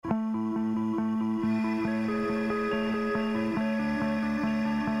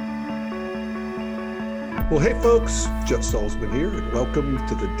Well, hey folks, Jeff Salzman here, and welcome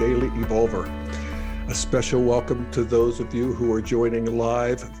to the Daily Evolver. A special welcome to those of you who are joining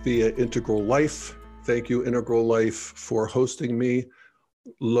live via Integral Life. Thank you, Integral Life, for hosting me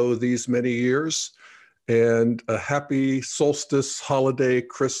these many years. And a happy solstice, holiday,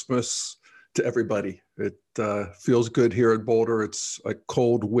 Christmas to everybody. It feels good here in Boulder. It's a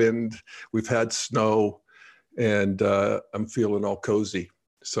cold wind. We've had snow, and I'm feeling all cozy.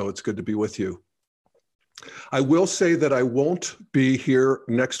 So it's good to be with you. I will say that I won't be here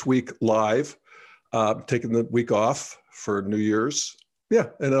next week live, taking the week off for New Year's. Yeah,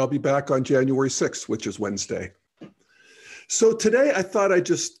 and I'll be back on January 6th, which is Wednesday. So today I thought I'd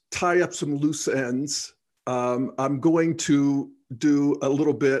just tie up some loose ends. I'm going to do a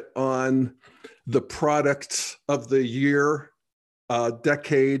little bit on the products of the year,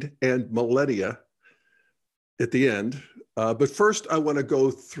 decade, and millennia at the end. But first, I want to go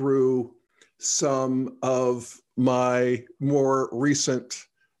through some of my more recent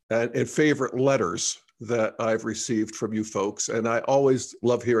and favorite letters that I've received from you folks. And I always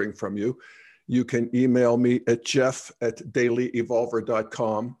love hearing from you. You can email me at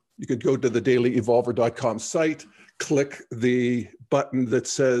jeff@dailyevolver.com. You could go to the dailyevolver.com site, click the button that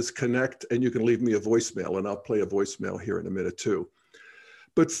says connect, and you can leave me a voicemail, and I'll play a voicemail here in a minute too.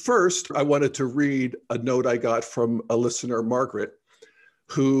 But first, I wanted to read a note I got from a listener, Margaret,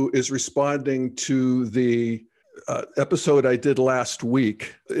 who is responding to the episode I did last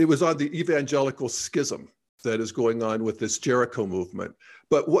week. It was on the evangelical schism that is going on with this Jericho movement.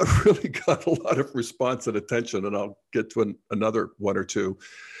 But what really got a lot of response and attention, and I'll get to another one or two,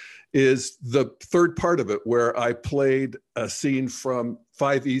 is the third part of it, where I played a scene from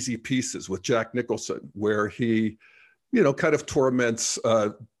 5 Easy Pieces with Jack Nicholson, where he, kind of torments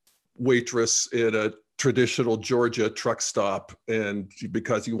a waitress in a traditional Georgia truck stop, and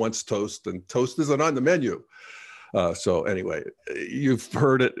because he wants toast, and toast isn't on the menu. So anyway, you've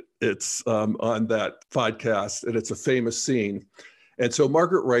heard it. It's on that podcast, and it's a famous scene. And so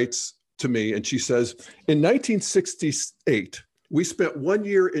Margaret writes to me, and she says, in 1968, we spent 1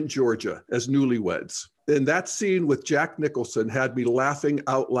 year in Georgia as newlyweds. And that scene with Jack Nicholson had me laughing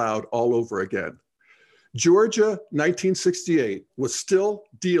out loud all over again. Georgia, 1968, was still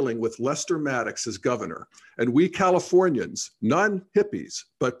dealing with Lester Maddox as governor, and we Californians, non-hippies,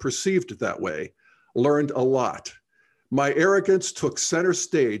 but perceived that way, learned a lot. My arrogance took center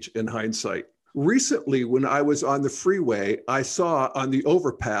stage in hindsight. Recently, when I was on the freeway, I saw on the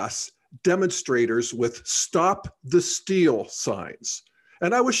overpass demonstrators with "Stop the Steal" signs,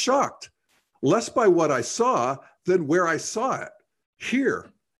 and I was shocked, less by what I saw than where I saw it,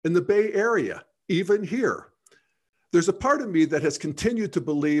 here in the Bay Area. Even here, there's a part of me that has continued to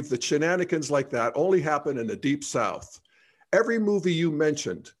believe that shenanigans like that only happen in the Deep South. Every movie you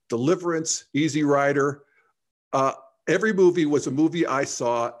mentioned, Deliverance, Easy Rider, every movie was a movie I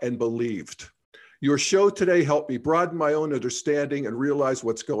saw and believed. Your show today helped me broaden my own understanding and realize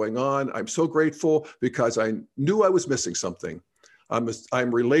what's going on. I'm so grateful because I knew I was missing something. I'm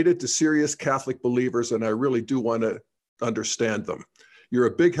related to serious Catholic believers, and I really do want to understand them. You're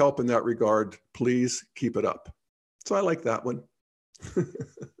a big help in that regard. Please keep it up. So I like that one.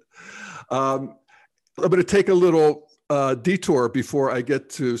 I'm going to take a little detour before I get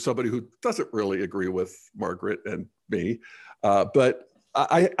to somebody who doesn't really agree with Margaret and me. But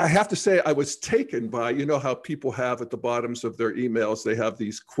I have to say I was taken by, how people have at the bottoms of their emails, they have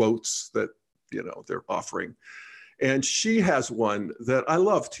these quotes that, they're offering. And she has one that I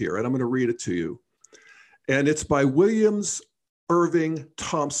loved here, and I'm going to read it to you. And it's by Williams Irving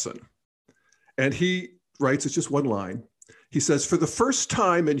Thompson. And he writes, it's just one line. He says, for the first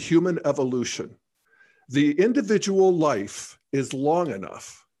time in human evolution, the individual life is long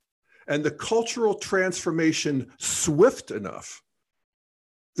enough and the cultural transformation swift enough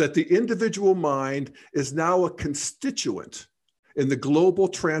that the individual mind is now a constituent in the global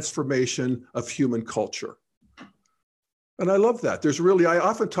transformation of human culture. And I love that. I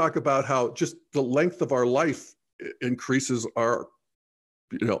often talk about how just the length of our life increases our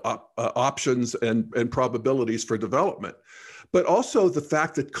options and probabilities for development, but also the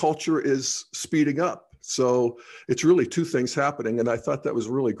fact that culture is speeding up. So it's really two things happening, and I thought that was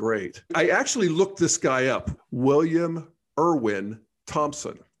really great. I actually looked this guy up, William Irwin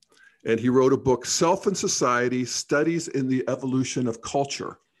Thompson, and he wrote a book, Self and Society, Studies in the Evolution of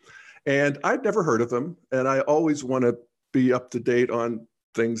Culture. And I'd never heard of him, and I always want to be up to date on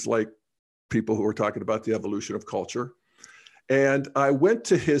things like people who are talking about the evolution of culture. And I went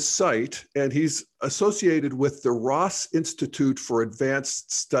to his site, and he's associated with the Ross Institute for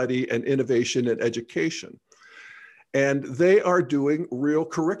Advanced Study and Innovation in Education. And they are doing real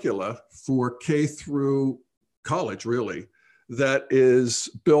curricula for K through college, really, that is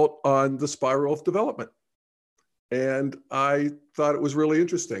built on the spiral of development. And I thought it was really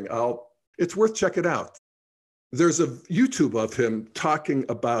interesting. It's worth checking out. There's a YouTube of him talking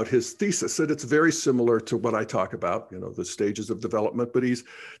about his thesis, and it's very similar to what I talk about, the stages of development, but he's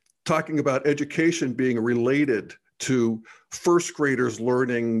talking about education being related to first graders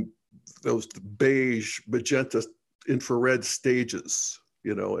learning those beige, magenta, infrared stages,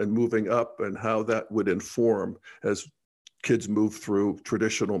 and moving up, and how that would inform as kids move through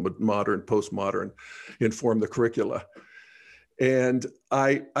traditional, modern, postmodern, inform the curricula. And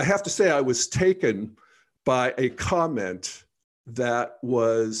I have to say, I was taken by a comment that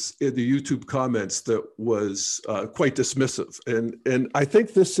was in the YouTube comments that was quite dismissive. And I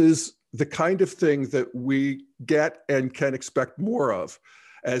think this is the kind of thing that we get and can expect more of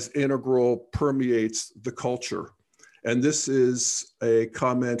as Integral permeates the culture. And this is a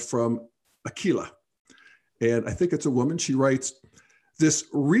comment from Akila. And I think it's a woman. She writes, "This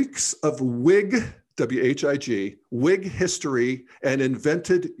reeks of Whig, W-H-I-G, Whig history and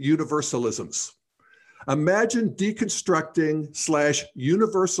invented universalisms. Imagine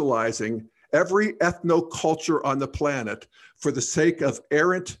deconstructing/universalizing every ethnoculture on the planet for the sake of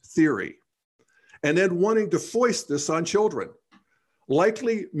errant theory, and then wanting to foist this on children,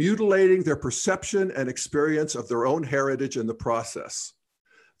 likely mutilating their perception and experience of their own heritage in the process.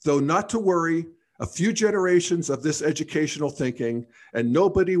 Though not to worry, a few generations of this educational thinking, and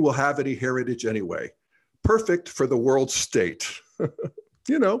nobody will have any heritage anyway. Perfect for the world state."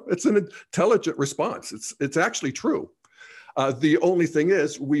 It's an intelligent response. It's actually true. The only thing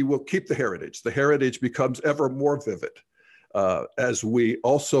is, we will keep the heritage. The heritage becomes ever more vivid as we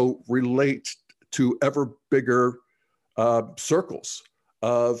also relate to ever bigger circles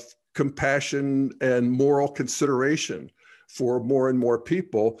of compassion and moral consideration for more and more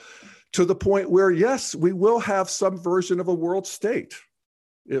people, to the point where, yes, we will have some version of a world state.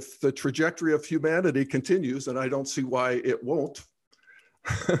 If the trajectory of humanity continues, and I don't see why it won't,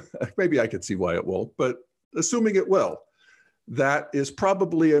 maybe I could see why it won't, but assuming it will, that is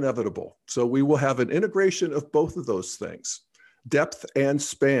probably inevitable. So we will have an integration of both of those things, depth and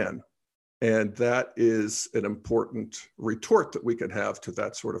span. And that is an important retort that we can have to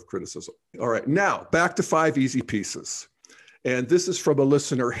that sort of criticism. All right, now back to 5 easy pieces. And this is from a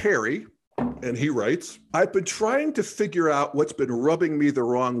listener, Harry, and he writes, "I've been trying to figure out what's been rubbing me the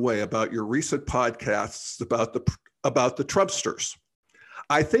wrong way about your recent podcasts about the Trumpsters.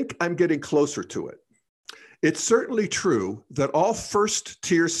 I think I'm getting closer to it. It's certainly true that all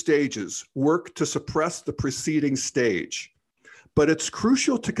first-tier stages work to suppress the preceding stage, but it's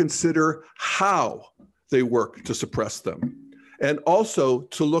crucial to consider how they work to suppress them, and also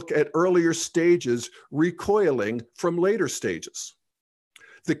to look at earlier stages recoiling from later stages.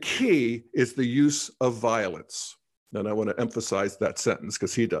 The key is the use of violence." And I want to emphasize that sentence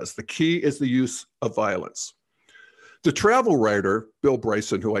because he does. The key is the use of violence. The travel writer, Bill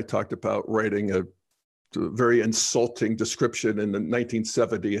Bryson, who I talked about writing a very insulting description in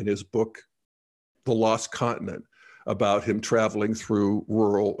 1970 in his book, The Lost Continent, about him traveling through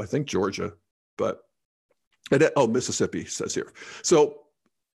rural, I think, Georgia, Mississippi, says here. So,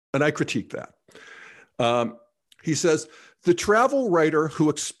 and I critique that. He says, "The travel writer who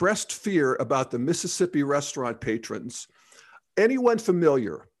expressed fear about the Mississippi restaurant patrons, anyone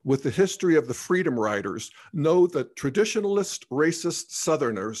familiar with the history of the Freedom Riders know that traditionalist racist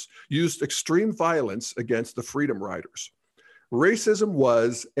Southerners used extreme violence against the Freedom Riders. Racism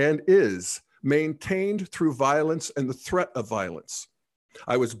was and is maintained through violence and the threat of violence.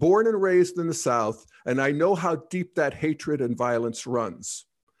 I was born and raised in the South, and I know how deep that hatred and violence runs.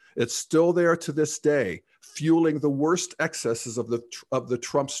 It's still there to this day, fueling the worst excesses of the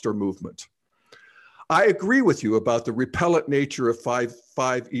Trumpster movement. I agree with you about the repellent nature of five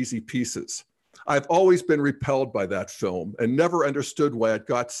Easy Pieces. I've always been repelled by that film and never understood why it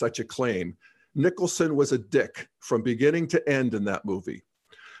got such acclaim. Nicholson was a dick from beginning to end in that movie.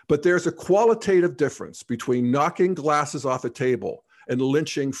 But there's a qualitative difference between knocking glasses off a table and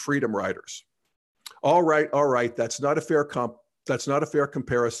lynching Freedom Riders. All right, that's not a fair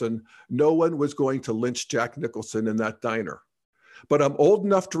comparison. No one was going to lynch Jack Nicholson in that diner. But I'm old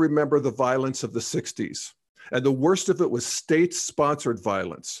enough to remember the violence of the 60s, and the worst of it was state-sponsored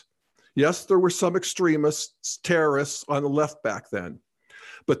violence. Yes, there were some extremists, terrorists on the left back then,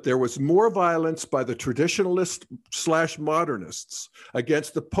 but there was more violence by the traditionalists/modernists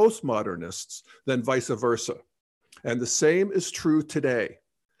against the postmodernists than vice versa. And the same is true today.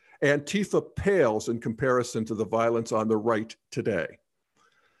 Antifa pales in comparison to the violence on the right today.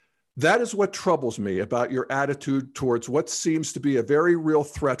 That is what troubles me about your attitude towards what seems to be a very real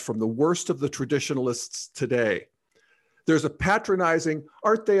threat from the worst of the traditionalists today. There's a patronizing,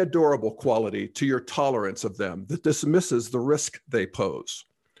 aren't they adorable quality to your tolerance of them that dismisses the risk they pose.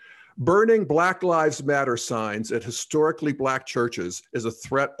 Burning Black Lives Matter signs at historically Black churches is a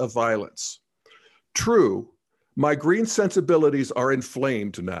threat of violence. True, my green sensibilities are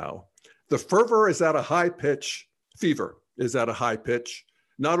inflamed now. The fever is at a high pitch,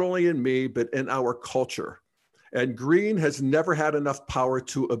 not only in me, but in our culture. And green has never had enough power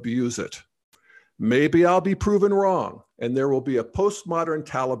to abuse it. Maybe I'll be proven wrong, and there will be a postmodern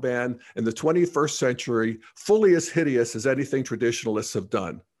Taliban in the 21st century, fully as hideous as anything traditionalists have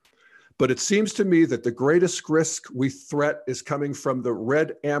done. But it seems to me that the greatest risk we threat is coming from the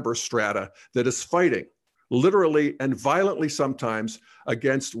red amber strata that is fighting, literally and violently sometimes,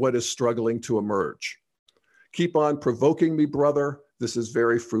 against what is struggling to emerge. Keep on provoking me, brother. This is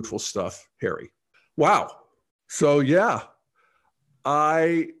very fruitful stuff, Harry. Wow. So yeah,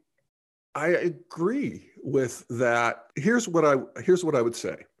 I agree with that. Here's what I would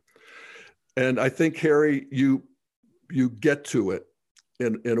say. And I think, Harry, you get to it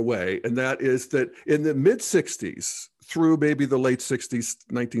in a way, and that is that in the mid-60s through maybe the late 60s,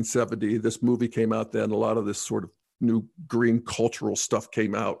 1970, this movie came out then, a lot of this sort of new green cultural stuff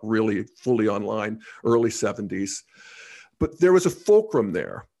came out really fully online, early 70s. But there was a fulcrum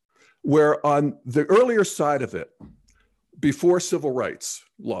there where on the earlier side of it, before civil rights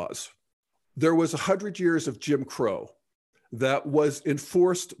laws, there was 100 years of Jim Crow that was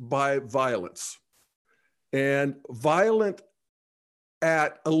enforced by violence, and violent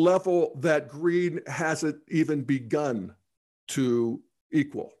at a level that green hasn't even begun to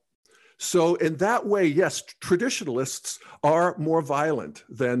equal. So in that way, yes, traditionalists are more violent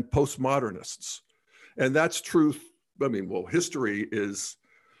than postmodernists. And that's truth. I mean, well, history is,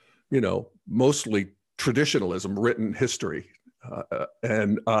 mostly traditionalism, written history.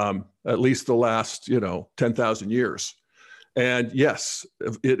 And at least the last, 10,000 years. And yes,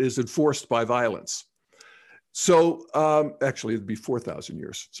 it is enforced by violence. So actually it'd be 4,000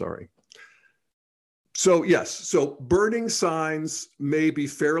 years, sorry. So yes, so burning signs may be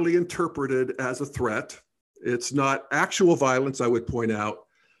fairly interpreted as a threat. It's not actual violence, I would point out,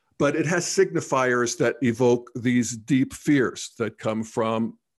 but it has signifiers that evoke these deep fears that come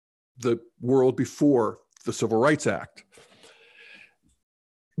from the world before the Civil Rights Act.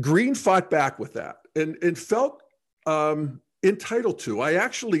 Green fought back with that and felt entitled to. I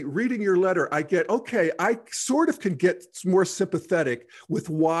actually, reading your letter, I get, okay, I sort of can get more sympathetic with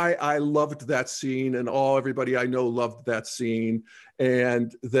why I loved that scene, and everybody I know loved that scene,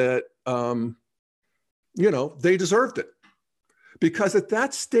 and that, they deserved it. Because at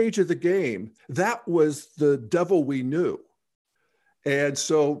that stage of the game, that was the devil we knew. And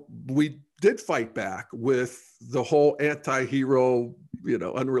so we did fight back with the whole anti-hero,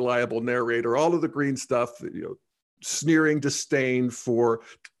 unreliable narrator, all of the green stuff, sneering disdain for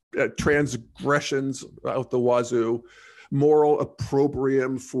transgressions out the wazoo, moral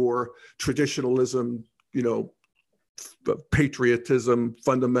opprobrium for traditionalism, patriotism,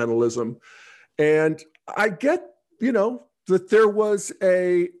 fundamentalism. And I get, that there was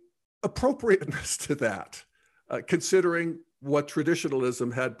a appropriateness to that, considering what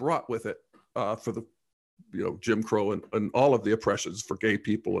traditionalism had brought with it for the, Jim Crow and all of the oppressions for gay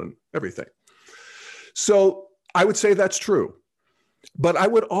people and everything. So I would say that's true. But I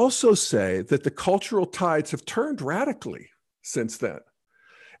would also say that the cultural tides have turned radically since then.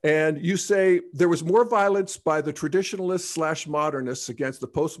 And you say there was more violence by the traditionalists / modernists against the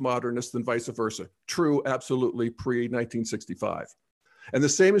postmodernists than vice versa. True, absolutely, pre-1965. And the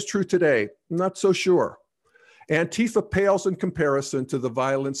same is true today. Not so sure. Antifa pales in comparison to the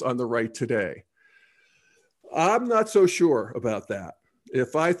violence on the right today. I'm not so sure about that.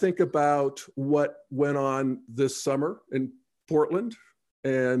 If I think about what went on this summer in Portland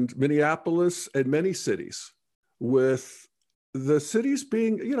and Minneapolis and many cities, with the cities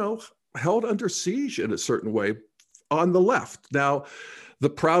being, held under siege in a certain way on the left. Now, the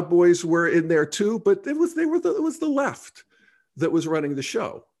Proud Boys were in there too, but it was the left that was running the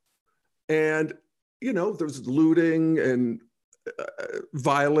show. And, there was looting and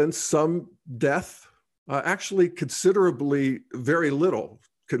violence, some death, actually considerably very little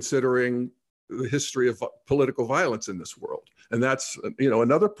considering the history of political violence in this world. And that's,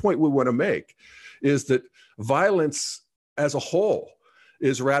 another point we want to make is that violence as a whole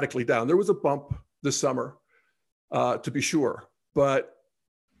is radically down. There was a bump this summer, to be sure, but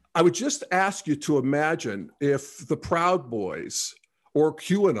I would just ask you to imagine if the Proud Boys or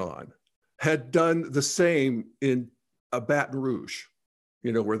QAnon had done the same in Baton Rouge,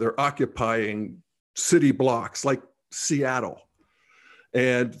 where they're occupying city blocks like Seattle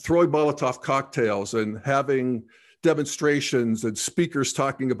and throwing Molotov cocktails and having demonstrations and speakers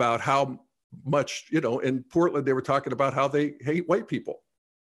talking about how much, in Portland, they were talking about how they hate white people.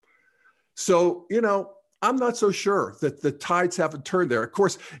 So, I'm not so sure that the tides haven't turned there. Of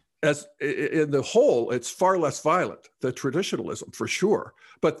course, as in the whole, it's far less violent than traditionalism, for sure.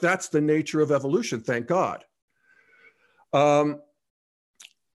 But that's the nature of evolution, thank God.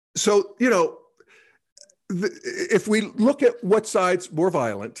 So, if we look at what side's more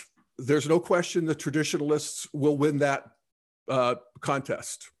violent, there's no question the traditionalists will win that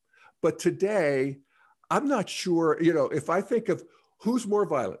contest. But today, I'm not sure, if I think of who's more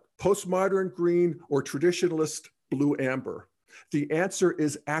violent, postmodern green or traditionalist blue amber, the answer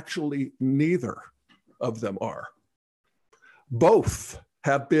is actually neither of them are. Both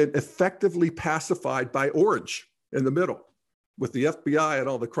have been effectively pacified by orange in the middle, with the FBI and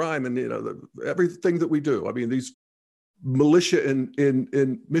all the crime and everything that we do. I mean, these militia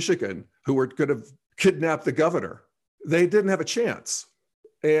in Michigan who were going to kidnap the governor, they didn't have a chance.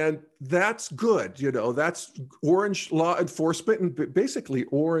 And that's good, that's orange law enforcement and basically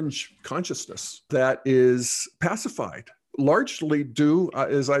orange consciousness that is pacified, largely due,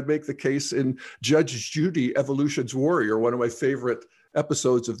 as I make the case in Judge Judy, Evolution's Warrior, one of my favorite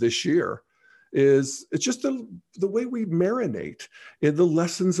episodes of this year. It's just the way we marinate in the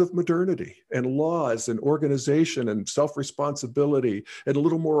lessons of modernity and laws and organization and self-responsibility and a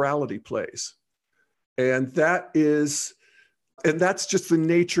little morality plays. And that's just the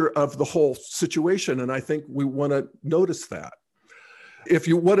nature of the whole situation. And I think we want to notice that. If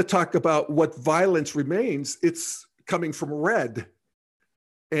you want to talk about what violence remains, it's coming from red.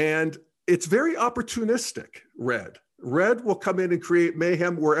 And it's very opportunistic, red. Red will come in and create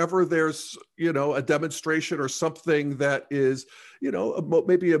mayhem wherever there's, a demonstration or something that is,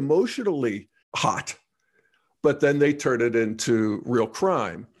 maybe emotionally hot, but then they turn it into real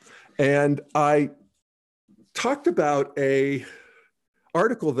crime. And I talked about a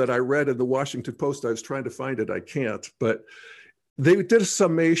article that I read in the Washington Post. I was trying to find it. I can't, but they did a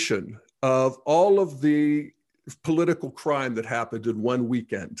summation of all of the political crime that happened in one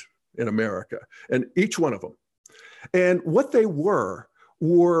weekend in America, and each one of them. And what they were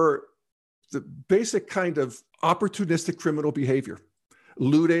the basic kind of opportunistic criminal behavior,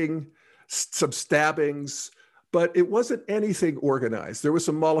 looting, some stabbings, but it wasn't anything organized. There was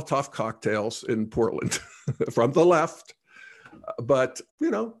some Molotov cocktails in Portland from the left, but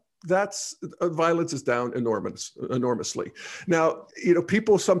that's violence is down enormously. Now,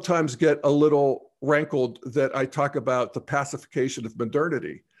 people sometimes get a little rankled that I talk about the pacification of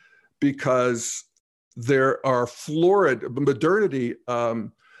modernity, because there are modernity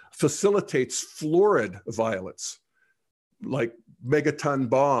facilitates florid violence, like megaton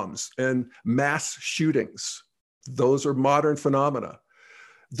bombs and mass shootings. Those are modern phenomena.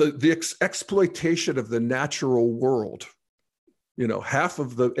 The exploitation of the natural world, half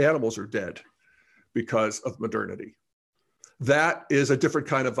of the animals are dead because of modernity. That is a different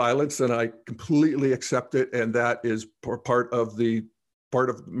kind of violence, and I completely accept it. And that is part of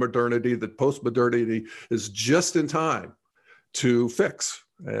modernity, that post-modernity is just in time to fix.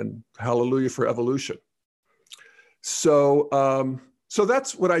 And hallelujah for evolution. So, so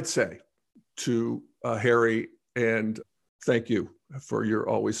that's what I'd say to Harry, and thank you for your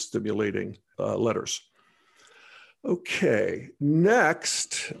always stimulating letters. Okay,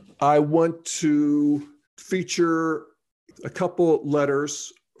 next, I want to feature a couple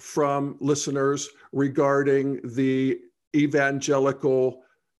letters from listeners regarding the evangelical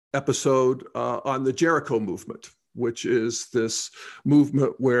episode on the Jericho movement, which is this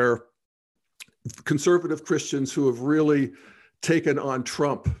movement where conservative Christians who have really taken on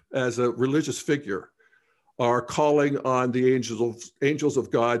Trump as a religious figure are calling on the angels of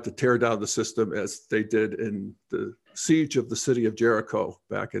God to tear down the system, as they did in the siege of the city of Jericho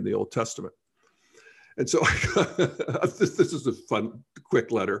back in the Old Testament. And so this is a fun,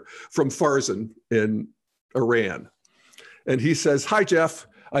 quick letter from Farzan in Iran. And he says, "Hi, Jeff.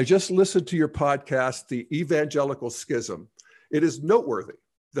 I just listened to your podcast, The Evangelical Schism. It is noteworthy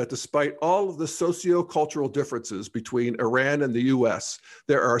that despite all of the socio-cultural differences between Iran and the US,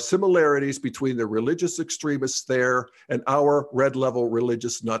 there are similarities between the religious extremists there and our red-level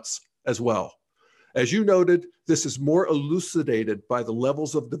religious nuts as well. As you noted, this is more elucidated by the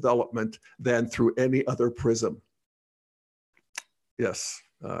levels of development than through any other prism." Yes,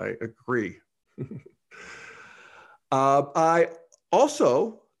 I agree. I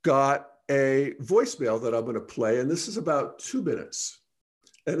also got a voicemail that I'm going to play, and this is about 2 minutes,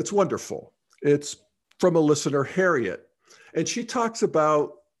 and it's wonderful. It's from a listener, Harriet, And she talks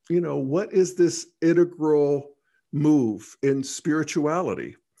about, what is this integral move in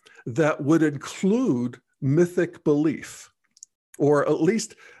spirituality that would include mythic belief, or at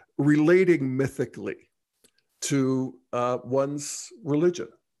least relating mythically to one's religion,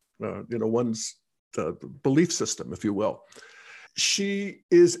 one's belief system, if you will. She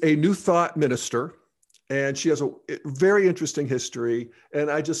is a New Thought minister, and she has a very interesting history, and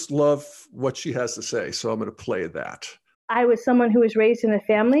I just love what she has to say, so I'm going to play that. I was someone who was raised in a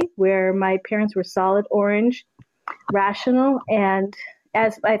family where my parents were solid orange, rational, and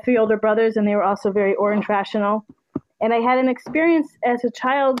as I have 3 older brothers, and they were also very orange rational. And I had an experience as a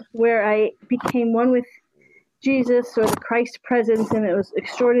child where I became one with Jesus, or the Christ presence, and it was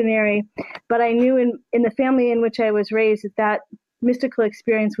extraordinary. But I knew in the family in which I was raised that mystical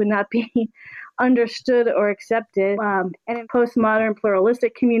experience would not be understood or accepted. And in postmodern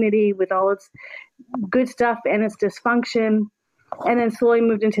pluralistic community with all its good stuff and its dysfunction, and then slowly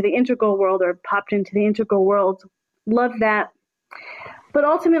moved into the integral world, or popped into the integral world. Loved that. But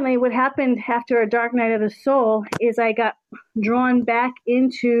ultimately, what happened after a dark night of the soul is I got drawn back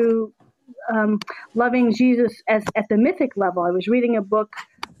into loving Jesus at the mythic level. I was reading a book,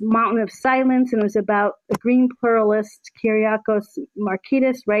 Mountain of Silence, and it was about a green pluralist, Kyriakos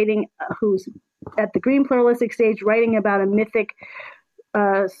Markides, who's at the green pluralistic stage, writing about a mythic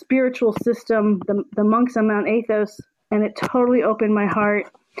spiritual system, the monks on Mount Athos, and it totally opened my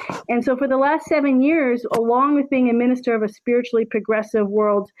heart. And so for the last 7 years, along with being a minister of a spiritually progressive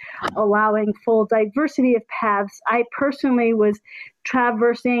world, allowing full diversity of paths, I personally was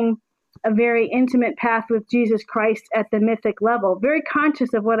traversing a very intimate path with Jesus Christ at the mythic level, very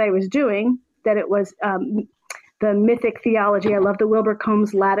conscious of what I was doing, that it was the mythic theology. I love the Wilbur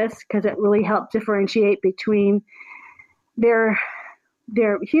Combs lattice because it really helped differentiate between their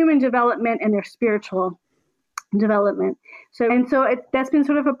human development and their spiritual development. So that's been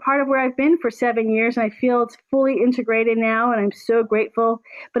sort of a part of where I've been for 7 years, and I feel it's fully integrated now, and I'm so grateful.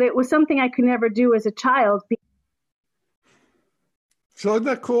 But it was something I could never do as a child. So isn't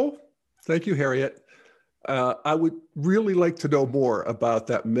that cool? Thank you, Harriet. I would really like to know more about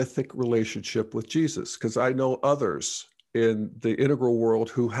that mythic relationship with Jesus, because I know others in the integral world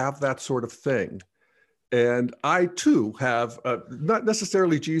who have that sort of thing. And I too have, not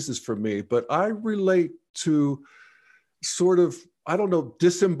necessarily Jesus for me, but I relate to sort of, I don't know,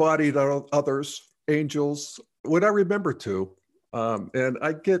 disembodied others, angels, when I remember to. And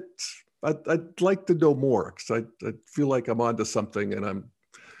I'd like to know more, because I feel like I'm onto something and I'm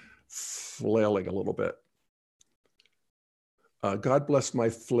flailing a little bit. God bless my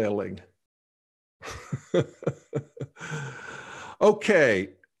flailing. Okay,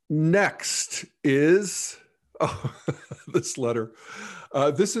 next is this letter.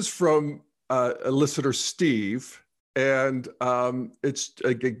 This is from a listener, Steve, and it's,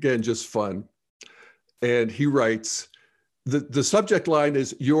 again, just fun. And he writes, the subject line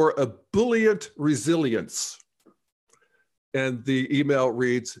is "Your Ebullient Resilience." And the email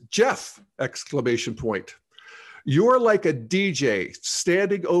reads, "Jeff, exclamation point. You're like a DJ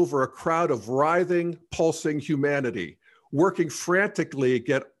standing over a crowd of writhing, pulsing humanity, working frantically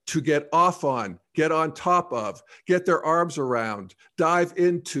to get off on, get on top of, get their arms around, dive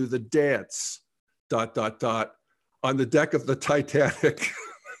into the dance, ... on the deck of the Titanic."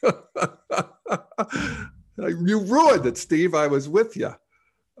 You ruined it, Steve. I was with you.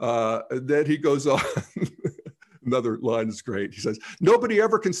 And then he goes on. Another line is great. He says, "Nobody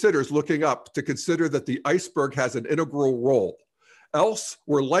ever considers looking up to consider that the iceberg has an integral role. Else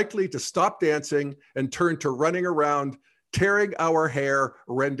we're likely to stop dancing and turn to running around, tearing our hair,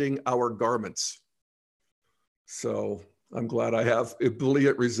 rending our garments." So I'm glad I have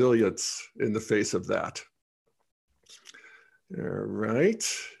ebullient resilience in the face of that. All right.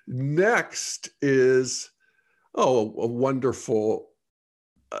 Next is, a wonderful,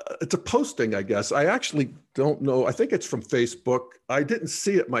 it's a posting, I guess. I actually don't know. I think it's from Facebook. I didn't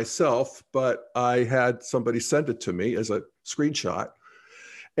see it myself, but I had somebody send it to me as a screenshot.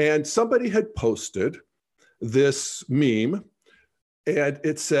 And somebody had posted this meme, and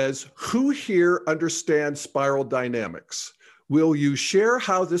it says, "Who here understands spiral dynamics? Will you share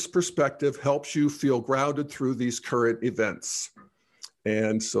how this perspective helps you feel grounded through these current events?"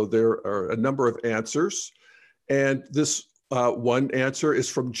 And so there are a number of answers. And this one answer is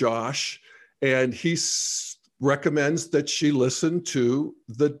from Josh, and he recommends that she listen to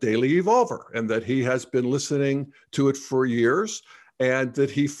the Daily Evolver, and that he has been listening to it for years, and that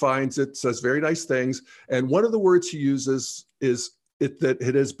he finds it says very nice things. And one of the words he uses is that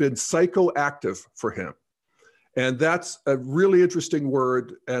it has been psychoactive for him. And that's a really interesting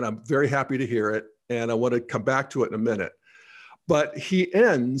word, and I'm very happy to hear it. And I want to come back to it in a minute. But he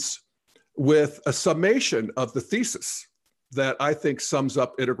ends with a summation of the thesis that I think sums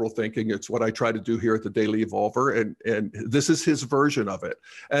up integral thinking. It's what I try to do here at the Daily Evolver, and this is his version of it.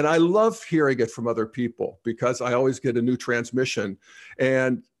 And I love hearing it from other people because I always get a new transmission.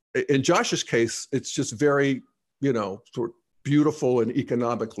 And in Josh's case, it's just very, sort of beautiful and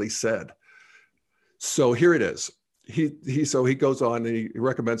economically said. So here it is. He goes on and he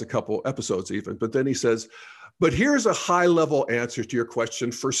recommends a couple episodes even, but then he says, but here's a high level answer to your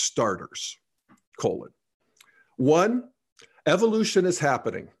question for starters, : 1, evolution is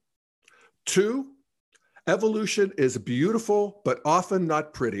happening. 2, evolution is beautiful, but often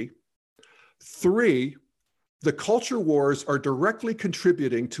not pretty. 3, the culture wars are directly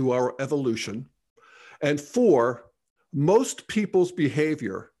contributing to our evolution. And 4, most people's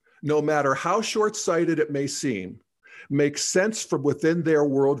behavior, no matter how short-sighted it may seem, makes sense from within their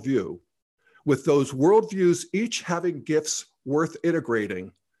worldview, with those worldviews each having gifts worth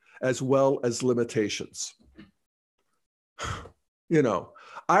integrating, as well as limitations.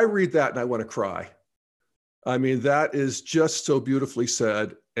 I read that and I want to cry. I mean, that is just so beautifully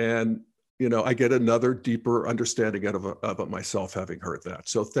said. And, I get another deeper understanding of it myself having heard that.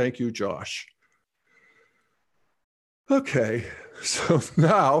 So thank you, Josh. Okay, so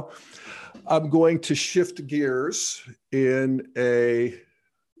now I'm going to shift gears in a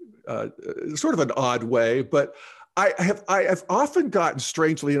sort of an odd way, but I have often gotten,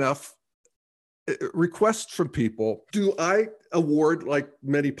 strangely enough, requests from people. Do I award, like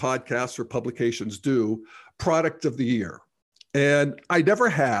many podcasts or publications do, product of the year? And I never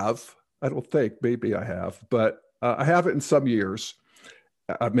have. I don't think, maybe I have, but I haven't in some years.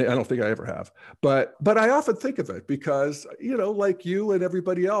 I don't think I ever have, but I often think of it because, like you and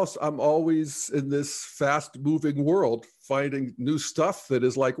everybody else, I'm always in this fast moving world, finding new stuff that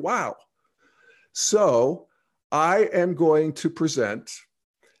is like, wow. So I am going to present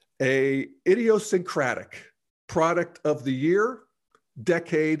a idiosyncratic product of the year,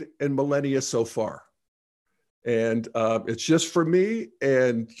 decade, and millennia so far. And it's just for me,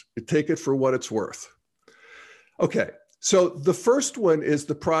 and take it for what it's worth. Okay. So the first one is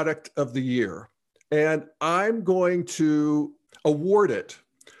the product of the year, and I'm going to award it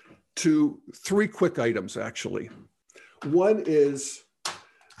to 3 quick items, actually. One is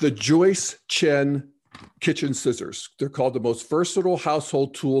the Joyce Chen kitchen scissors. They're called the most versatile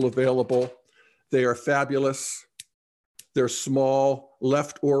household tool available. They are fabulous. They're small,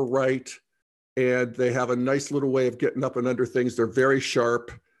 left or right, and they have a nice little way of getting up and under things. They're very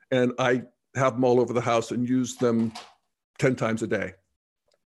sharp, and I have them all over the house and use them 10 times a day.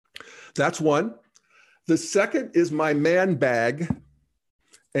 That's one. The second is my man bag.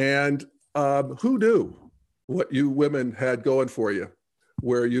 And who knew what you women had going for you,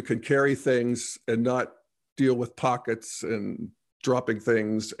 where you can carry things and not deal with pockets and dropping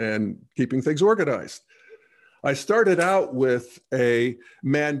things and keeping things organized. I started out with a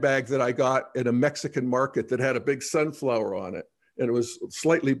man bag that I got in a Mexican market that had a big sunflower on it, and it was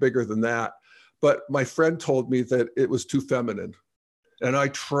slightly bigger than that. But my friend told me that it was too feminine. And I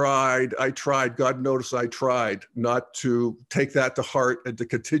tried, God noticed I tried not to take that to heart and to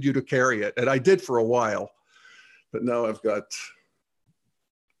continue to carry it. And I did for a while, but now I've got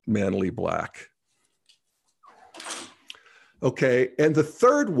manly black. Okay, and the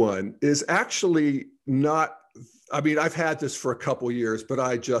third one is actually not, I've had this for a couple years, but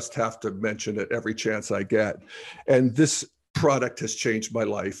I just have to mention it every chance I get. And this product has changed my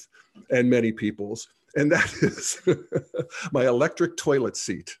life and many people's, and that is my electric toilet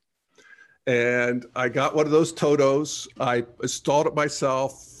seat. And I got one of those Totos. I installed it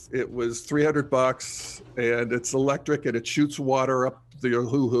myself. It was $300, and it's electric, and it shoots water up the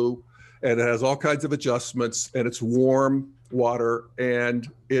hoo-hoo, and it has all kinds of adjustments, and it's warm water, and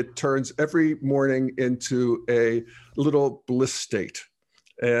it turns every morning into a little bliss state.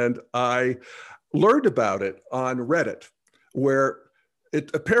 And I learned about it on Reddit, where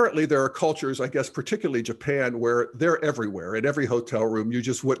apparently there are cultures, I guess, particularly Japan, where they're everywhere. In every hotel room, you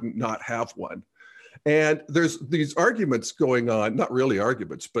just wouldn't not have one. And there's these arguments going on, not really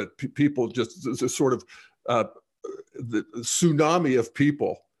arguments, but people just, there's a sort of the tsunami of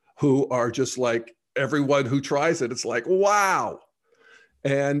people who are just like, everyone who tries it, it's like, wow.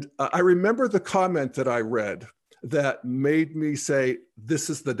 And I remember the comment that I read that made me say, this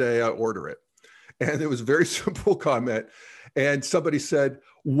is the day I order it. And it was a very simple comment. And somebody said,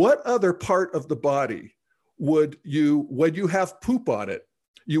 what other part of the body would you, when you have poop on it,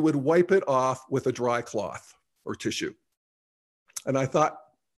 you would wipe it off with a dry cloth or tissue? And I thought,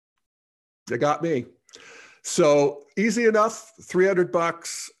 they got me. So easy enough,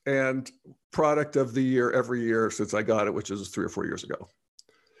 $300, and product of the year every year since I got it, which is 3 or 4 years ago.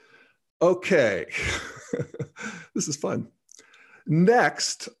 Okay, this is fun.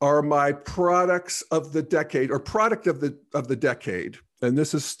 Next are my products of the decade, or product of the decade. And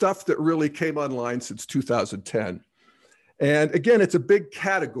this is stuff that really came online since 2010. And again, it's a big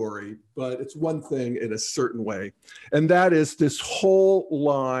category, but it's one thing in a certain way. And that is this whole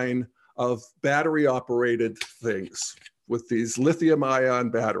line of battery operated things with these lithium ion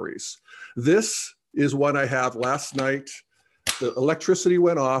batteries. This is one I have last night. The electricity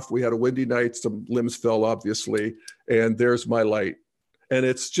went off. We had a windy night, some limbs fell obviously, and there's my light. And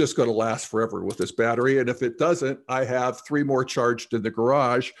it's just going to last forever with this battery. And if it doesn't, I have 3 more charged in the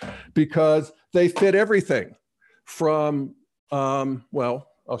garage because they fit everything from, well,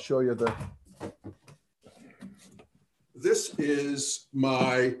 I'll show you this is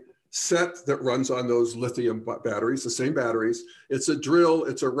my set that runs on those lithium batteries, the same batteries. It's a drill,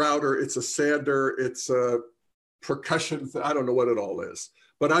 it's a router, it's a sander, it's a percussion, I don't know what it all is,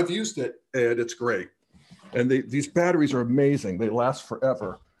 but I've used it and it's great. And these batteries are amazing. They last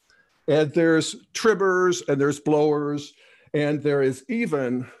forever. And there's trimmers and there's blowers, and there is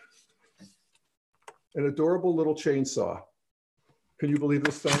even an adorable little chainsaw. Can you believe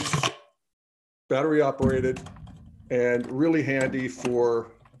this thing? Battery operated and really handy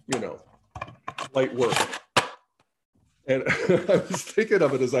for, you know, light work. And I was thinking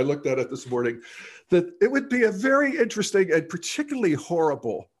of it as I looked at it this morning, that it would be a very interesting and particularly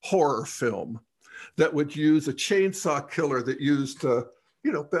horrible horror film that would use a chainsaw killer that used, you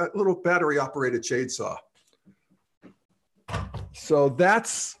know, little battery operated chainsaw. So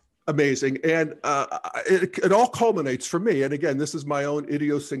that's amazing. And it all culminates for me. And again, this is my own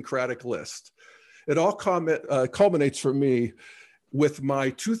idiosyncratic list. It all culminates for me with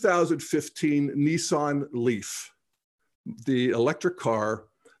my 2015 Nissan Leaf, the electric car,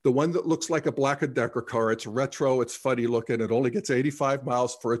 the one that looks like a Black & Decker car. It's retro, it's funny looking. It only gets 85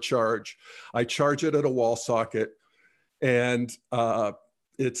 miles for a charge. I charge it at a wall socket, and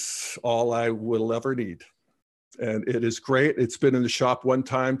it's all I will ever need. And it is great. It's been in the shop one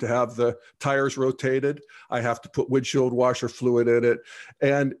time to have the tires rotated. I have to put windshield washer fluid in it.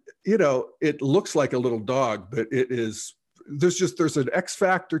 And, you know, it looks like a little dog, but it is, there's an X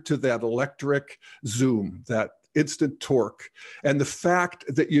factor to that electric zoom, that instant torque. And the fact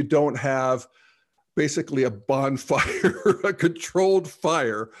that you don't have basically a bonfire, a controlled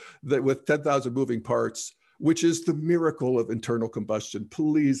fire that with 10,000 moving parts, which is the miracle of internal combustion.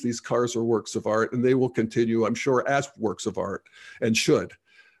 Please, these cars are works of art, and they will continue, I'm sure, as works of art, and should.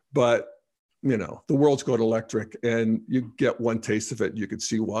 But, you know, the world's going electric, and you get one taste of it, and you can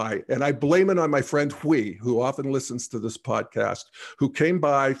see why. And I blame it on my friend Hui, who often listens to this podcast, who came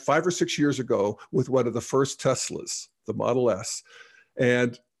by 5 or 6 years ago with one of the first Teslas, the Model S.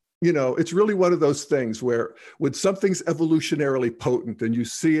 And, you know, it's really one of those things where when something's evolutionarily potent and you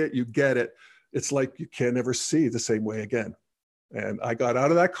see it, you get it, it's like you can't ever see the same way again. And I got out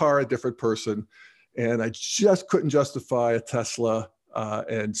of that car a different person, and I just couldn't justify a Tesla.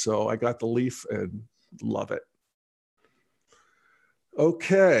 And so I got the Leaf and love it.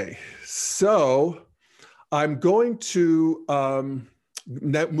 Okay, so I'm going to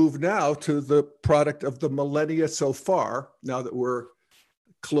move now to the product of the millennia so far, now that we're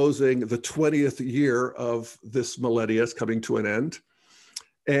closing the 20th year of this millennia is coming to an end.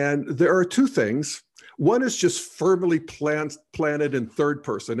 And there are 2 things. One is just firmly planted in third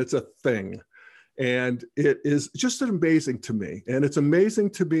person. It's a thing. And it is just amazing to me. And it's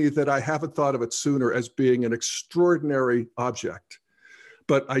amazing to me that I haven't thought of it sooner as being an extraordinary object,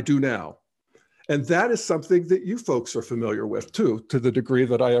 but I do now. And that is something that you folks are familiar with too, to the degree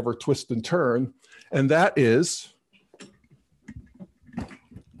that I ever twist and turn. And that is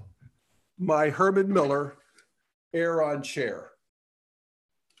my Herman Miller Aeron chair,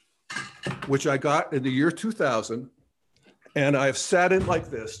 which I got in the year 2000. And I've sat in like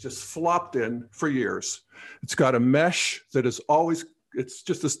this, just flopped in for years. It's got a mesh that is always, it's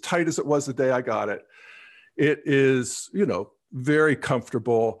just as tight as it was the day I got it. It is, you know, very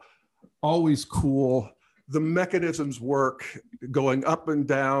comfortable, always cool. The mechanisms work going up and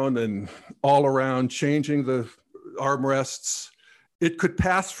down and all around, changing the armrests. It could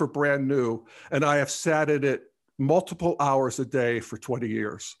pass for brand new. And I have sat in it multiple hours a day for 20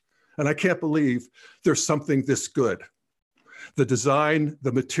 years. And I can't believe there's something this good. The design,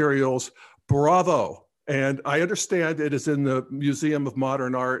 the materials, bravo. And I understand it is in the Museum of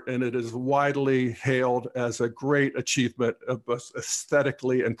Modern Art, and it is widely hailed as a great achievement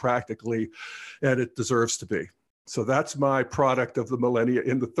aesthetically and practically, and it deserves to be. So that's my product of the millennia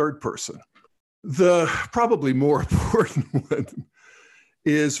in the third person. The probably more important one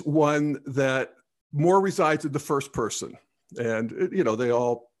is one that more resides in the first person. And,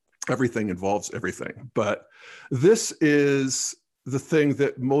 everything involves everything. But this is the thing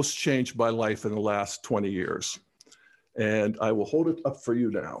that most changed my life in the last 20 years. And I will hold it up for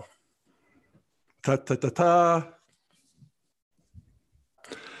you now. Ta-ta-ta-ta.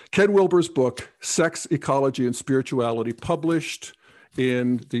 Ken Wilber's book, Sex, Ecology, and Spirituality, published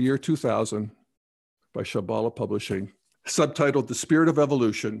in the year 2000 by Shambhala Publishing, subtitled The Spirit of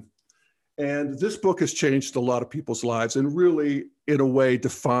Evolution. And this book has changed a lot of people's lives and really, in a way,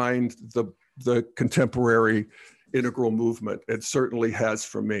 defined the contemporary integral movement. It certainly has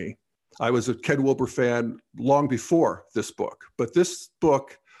for me. I was a Ken Wilber fan long before this book, but this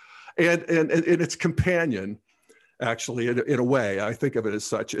book and its companion, actually, in a way, I think of it as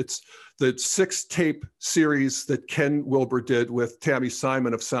such. It's the 6-tape series that Ken Wilber did with Tammy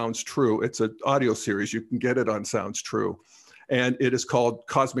Simon of Sounds True. It's an audio series. You can get it on Sounds True. And it is called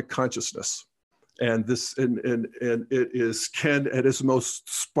Cosmic Consciousness. And it is Ken at his most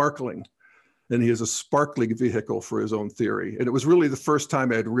sparkling. And he is a sparkling vehicle for his own theory. And it was really the first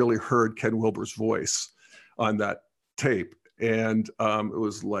time I had really heard Ken Wilber's voice on that tape. And it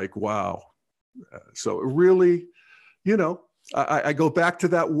was like, wow. So really, I go back to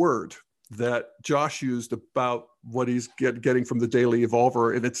that word that Josh used about what he's getting from the Daily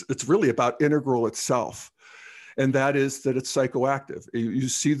Evolver. And it's really about integral itself. And that is that it's psychoactive. You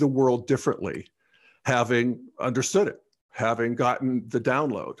see the world differently, having understood it, having gotten the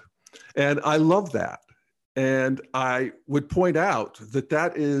download. And I love that. And I would point out that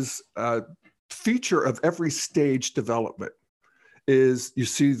that is a feature of every stage development, is you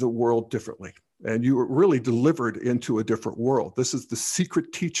see the world differently. And you are really delivered into a different world. This is the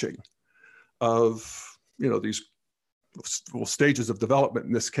secret teaching of, these stages of development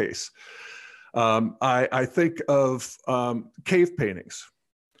in this case. I think of cave paintings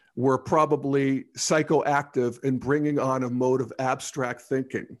were probably psychoactive in bringing on a mode of abstract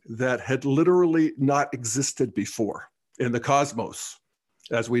thinking that had literally not existed before in the cosmos,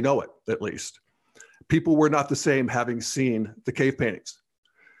 as we know it, at least. People were not the same having seen the cave paintings.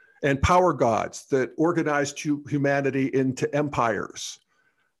 And power gods that organized humanity into empires.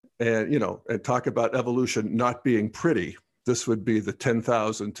 And, and talk about evolution not being pretty. This would be the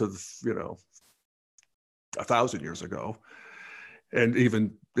 10,000 to, 1,000 years ago, and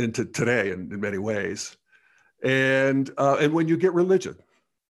even into today in many ways. And when you get religion,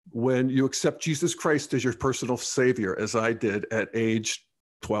 when you accept Jesus Christ as your personal savior, as I did at age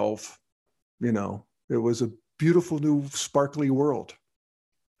 12, it was a beautiful new sparkly world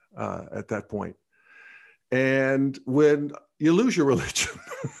at that point. And when you lose your religion,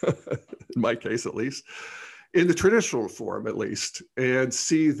 in my case at least, in the traditional form at least, and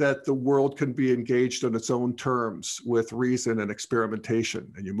see that the world can be engaged on its own terms with reason and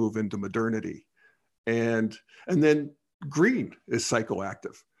experimentation, and you move into modernity. And then green is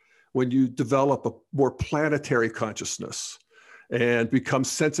psychoactive. When you develop a more planetary consciousness and become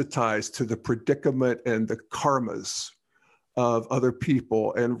sensitized to the predicament and the karmas of other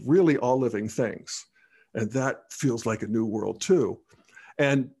people and really all living things. And that feels like a new world too.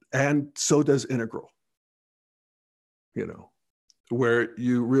 And so does integral. Where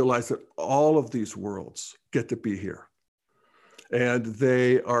you realize that all of these worlds get to be here. And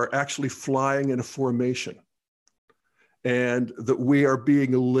they are actually flying in a formation. And that we are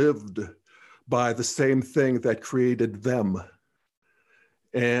being lived by the same thing that created them.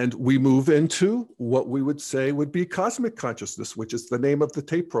 And we move into what we would say would be cosmic consciousness, which is the name of the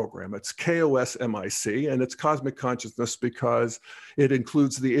tape program. It's KOS-MIC, and it's cosmic consciousness because it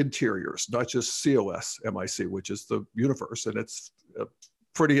includes the interiors, not just COS-MIC, which is the universe, and it's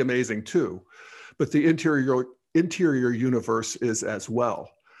pretty amazing too. But the interior universe is as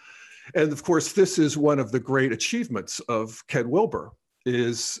well. And of course, this is one of the great achievements of Ken Wilber,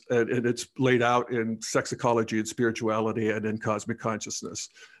 and it's laid out in Sex, Ecology, and Spirituality and in Cosmic Consciousness,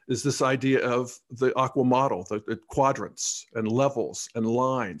 is this idea of the aqua model, the quadrants and levels and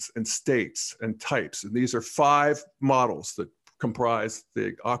lines and states and types. And these are 5 models that comprise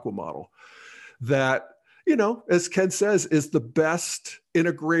the aqua model that, as Ken says, is the best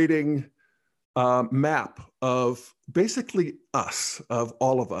integrating map of basically us, of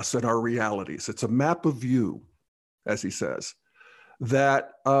all of us and our realities. It's a map of you, as he says,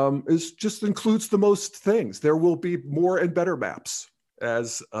 that just includes the most things. There will be more and better maps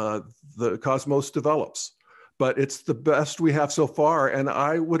as the cosmos develops, but it's the best we have so far, and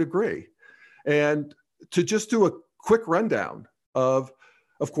I would agree. And to just do a quick rundown of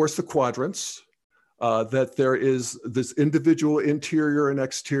course, the quadrants, that there is this individual interior and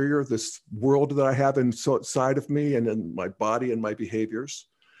exterior, this world that I have inside of me and in my body and my behaviors.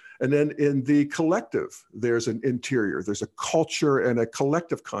 And then in the collective, there's an interior, there's a culture and a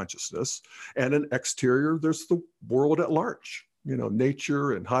collective consciousness, and an exterior, there's the world at large, you know,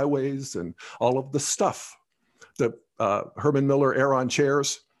 nature and highways and all of the stuff that Herman Miller Aeron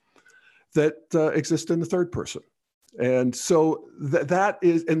chairs that exist in the third person. And so that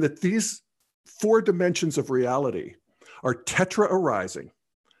is, and that these 4 dimensions of reality are tetra arising,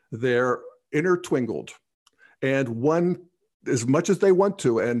 they're intertwingled, and one, as much as they want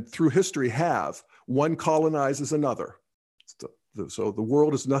to, and through history have, one colonizes another. So the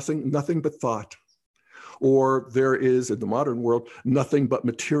world is nothing but thought, or there is, in the modern world, nothing but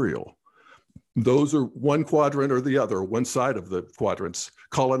material. Those are one quadrant or the other, one side of the quadrants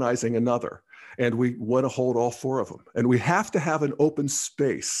colonizing another. And we want to hold all 4 of them. And we have to have an open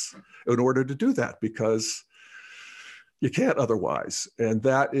space in order to do that, because you can't otherwise. And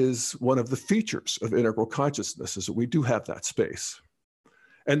that is one of the features of integral consciousness, is that we do have that space.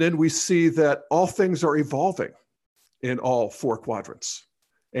 And then we see that all things are evolving in all 4 quadrants,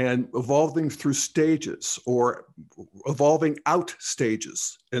 and evolving through stages, or evolving out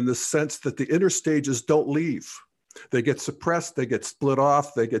stages, in the sense that the inner stages don't leave. They get suppressed, they get split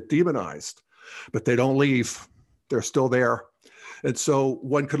off, they get demonized, but they don't leave. They're still there. And so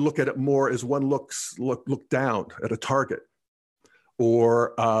one could look at it more as one look down at a target,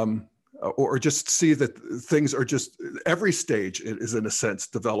 or just see that things are just, every stage is in a sense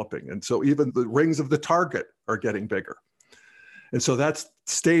developing. And so even the rings of the target are getting bigger. And so that's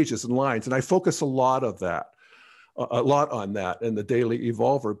stages and lines. And I focus a lot on that in the Daily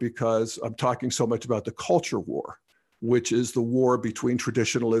Evolver, because I'm talking so much about the culture war, which is the war between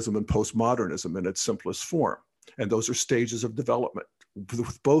traditionalism and postmodernism in its simplest form. And those are stages of development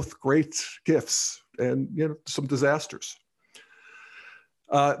with both great gifts and, you know, some disasters.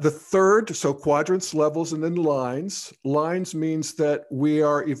 The third, so quadrants, levels, and then lines. Lines means that we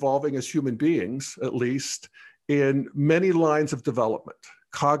are evolving as human beings, at least, in many lines of development: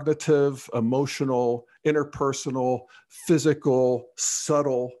 cognitive, emotional, interpersonal, physical,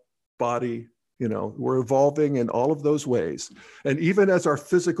 subtle, body. You know, we're evolving in all of those ways. And even as our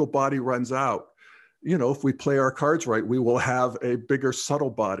physical body runs out, you know, if we play our cards right, we will have a bigger subtle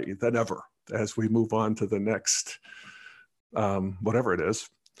body than ever as we move on to the next, whatever it is.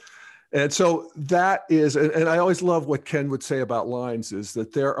 And so that is, and I always love what Ken would say about lines, is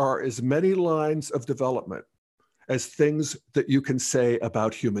that there are as many lines of development as things that you can say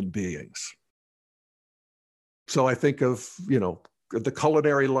about human beings. So I think of, you know, the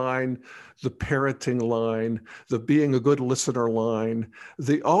culinary line, the parenting line, the being a good listener line,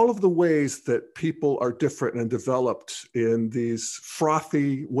 all of the ways that people are different and developed in these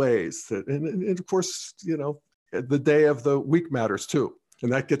frothy ways that, and of course, you know, the day of the week matters too.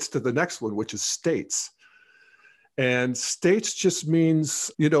 And that gets to the next one, which is states. And states just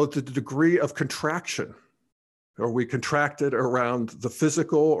means, you know, the degree of contraction. Are we contracted around the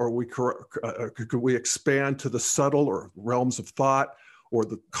physical, or could we expand to the subtle or realms of thought, or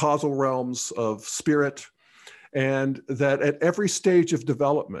the causal realms of spirit? And that at every stage of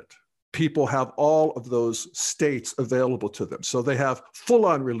development, people have all of those states available to them. So they have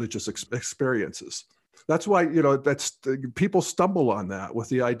full-on religious experiences. That's why, you know, people stumble on that with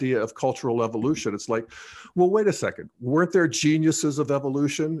the idea of cultural evolution. It's like, well, wait a second. Weren't there geniuses of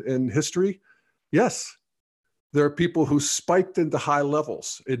evolution in history? Yes. There are people who spiked into high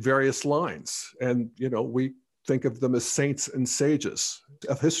levels in various lines. And, you know, we think of them as saints and sages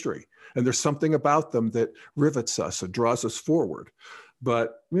of history. And there's something about them that rivets us and draws us forward.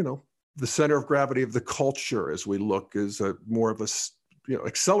 But, you know, the center of gravity of the culture as we look is more of a, you know,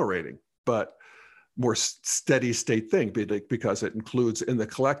 accelerating, but more steady state thing, because it includes in the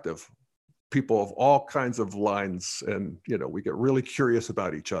collective people of all kinds of lines. And, you know, we get really curious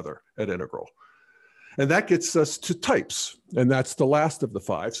about each other at Integral. And that gets us to types. And that's the last of the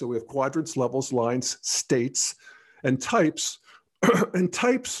 5. So we have quadrants, levels, lines, states, and types. And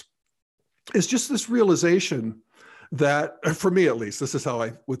types is just this realization that, for me at least, this is how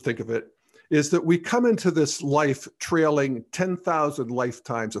I would think of it, is that we come into this life trailing 10,000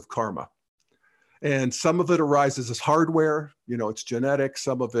 lifetimes of karma. And some of it arises as hardware, you know, it's genetic.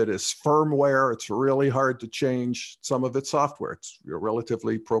 Some of it is firmware. It's really hard to change. Some of it's software. It's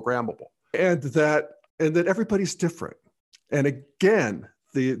relatively programmable. And that everybody's different. And again,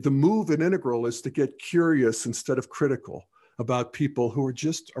 the move in Integral is to get curious instead of critical about people who are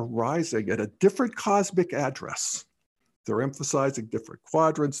just arising at a different cosmic address. They're emphasizing different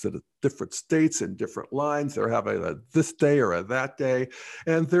quadrants at different states and different lines. They're having a this day or a that day.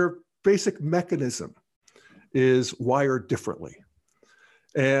 And they're basic mechanism is wired differently.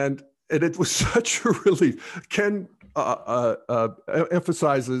 And it was such a relief. Ken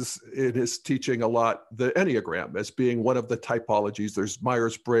emphasizes in his teaching a lot the Enneagram as being one of the typologies. There's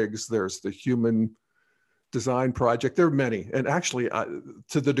Myers-Briggs, there's the Human Design Project. There are many. And actually,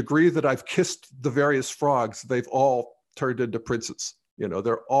 to the degree that I've kissed the various frogs, they've all turned into princes. You know,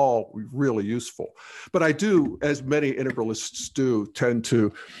 they're all really useful. But I do, as many integralists do, tend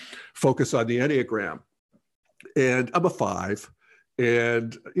to focus on the Enneagram. And I'm a 5.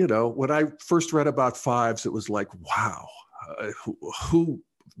 And, you know, when I first read about 5s, it was like, wow,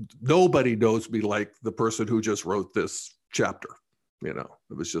 nobody knows me like the person who just wrote this chapter. You know,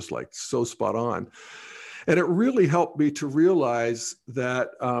 it was just like so spot on. And it really helped me to realize that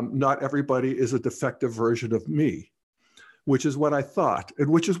not everybody is a defective version of me, which is what I thought, and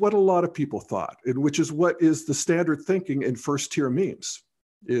which is what a lot of people thought, and which is what is the standard thinking in first tier memes,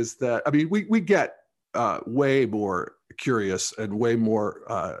 is that, I mean, we get way more curious and way more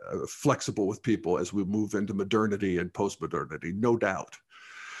flexible with people as we move into modernity and post-modernity, no doubt.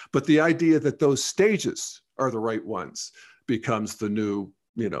 But the idea that those stages are the right ones becomes the new,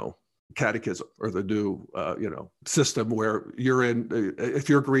 you know, catechism, or the new, you know, system where you're in, if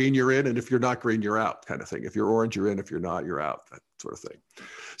you're green, you're in, and if you're not green, you're out, kind of thing. If you're orange, you're in, if you're not, you're out, that sort of thing.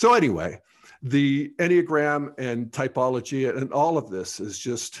 So anyway, the Enneagram and typology and all of this has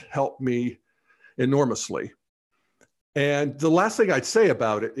just helped me enormously. And the last thing I'd say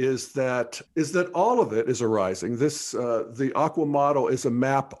about it is that all of it is arising. This, the Aqua model is a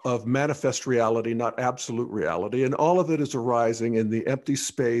map of manifest reality, not absolute reality. And all of it is arising in the empty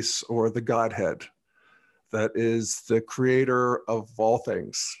space, or the Godhead, that is the creator of all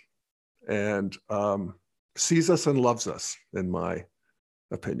things, and sees us and loves us, in my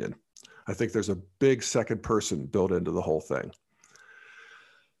opinion. I think there's a big second person built into the whole thing.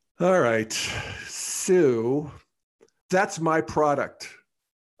 All right, so that's my product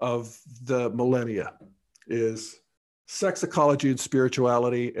of the millennia, is sex, ecology, and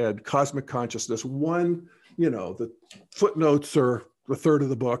spirituality, and cosmic consciousness. One, you know, the footnotes are a third of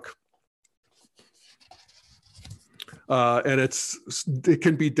the book. And it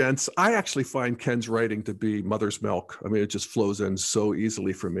can be dense. I actually find Ken's writing to be mother's milk. I mean, it just flows in so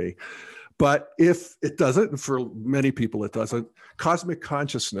easily for me. But if it doesn't, and for many people it doesn't, Cosmic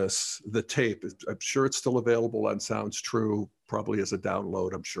Consciousness, the tape, I'm sure it's still available on Sounds True, probably as a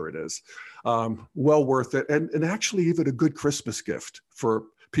download, I'm sure it is. Well worth it, and actually even a good Christmas gift for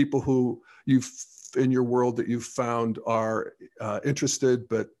people who in your world that you've found are interested,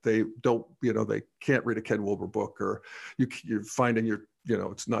 but they don't, you know, they can't read a Ken Wilber book, or you're finding you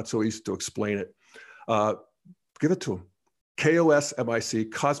know, it's not so easy to explain it. Give it to them.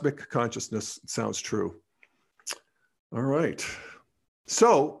 KOSMIC, Cosmic Consciousness, Sounds True. All right.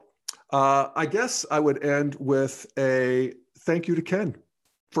 So I guess I would end with a thank you to Ken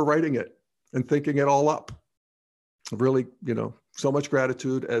for writing it and thinking it all up. Really, you know, so much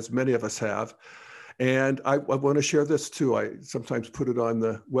gratitude, as many of us have. And I want to share this too. I sometimes put it on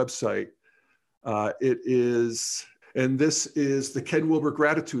the website. This is the Ken Wilber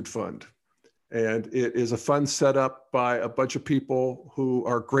Gratitude Fund. And it is a fund set up by a bunch of people who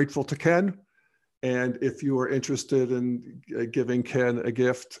are grateful to Ken. And if you are interested in giving Ken a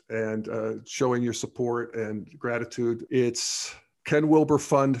gift and showing your support and gratitude, it's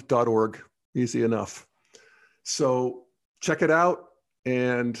kenwilberfund.org, easy enough. So check it out,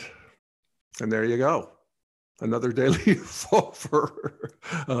 and there you go. Another daily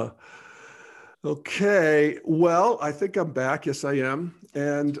offer. Okay, well, I think I'm back. Yes, I am.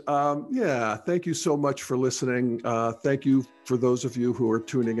 And yeah, thank you so much for listening. Thank you for those of you who are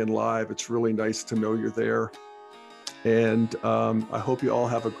tuning in live. It's really nice to know you're there. And I hope you all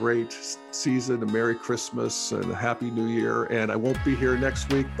have a great season, a Merry Christmas, and a Happy New Year. And I won't be here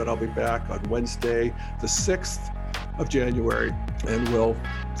next week, but I'll be back on Wednesday, the 6th of January, and we'll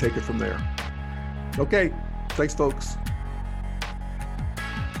take it from there. Okay, thanks, folks.